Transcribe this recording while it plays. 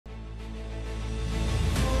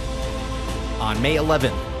On May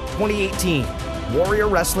 11, 2018, Warrior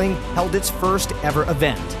Wrestling held its first ever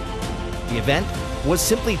event. The event was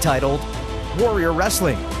simply titled Warrior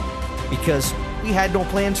Wrestling because we had no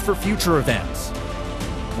plans for future events.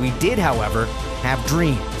 We did, however, have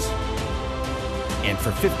dreams. And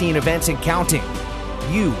for 15 events and counting,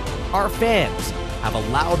 you, our fans, have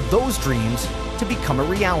allowed those dreams to become a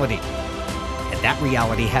reality. And that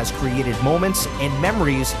reality has created moments and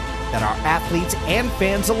memories that our athletes and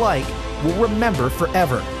fans alike will remember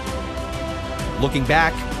forever. Looking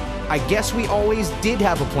back, I guess we always did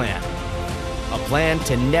have a plan. A plan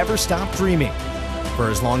to never stop dreaming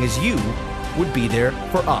for as long as you would be there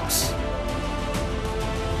for us.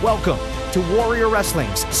 Welcome to Warrior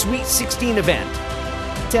Wrestling's Sweet 16 event.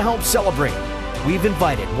 To help celebrate, we've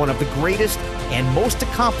invited one of the greatest and most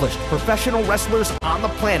accomplished professional wrestlers on the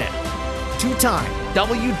planet, two-time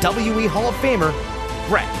WWE Hall of Famer,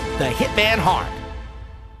 Bret the Hitman Hart.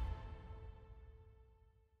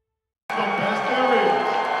 The best there is,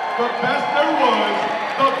 the best there was,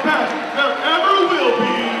 the best there ever will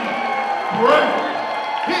be, Bret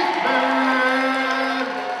Hitman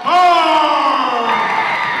Hart!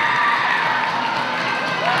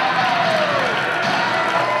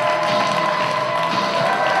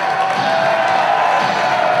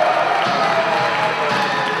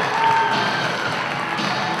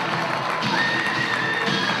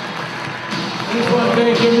 I just want to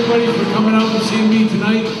thank everybody for coming out and seeing me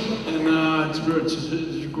tonight, and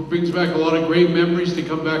it brings back a lot of great memories to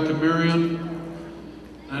come back to Marian.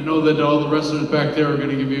 I know that all the wrestlers back there are going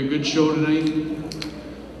to give you a good show tonight.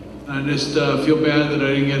 I just feel bad that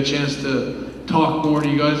I didn't get a chance to talk more to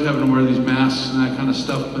you guys, having to wear these masks and that kind of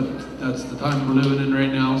stuff, but that's the time we're living in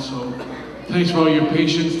right now. So thanks for all your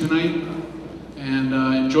patience tonight, and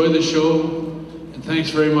enjoy the show, and thanks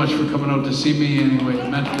very much for coming out to see me anyway. It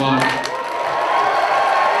meant a lot.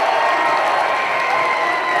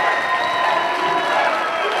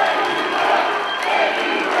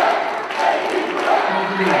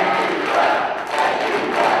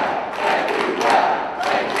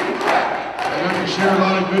 Share a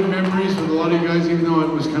lot of good memories with a lot of you guys, even though it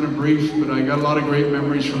was kind of brief, but I got a lot of great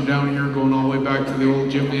memories from down here, going all the way back to the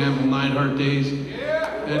old Jim the Anvil Neidhart days.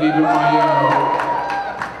 And even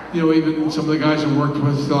my, even some of the guys I worked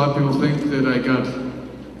with, a lot of people think that I got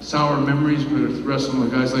sour memories with wrestling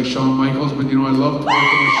with guys like Shawn Michaels, but I loved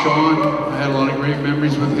working with Shawn. I had a lot of great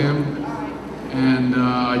memories with him. And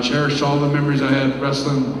I cherish all the memories I had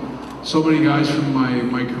wrestling so many guys from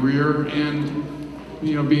my career, and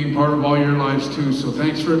being part of all your lives too. So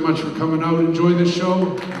thanks very much for coming out. Enjoy the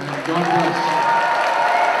show, and God bless.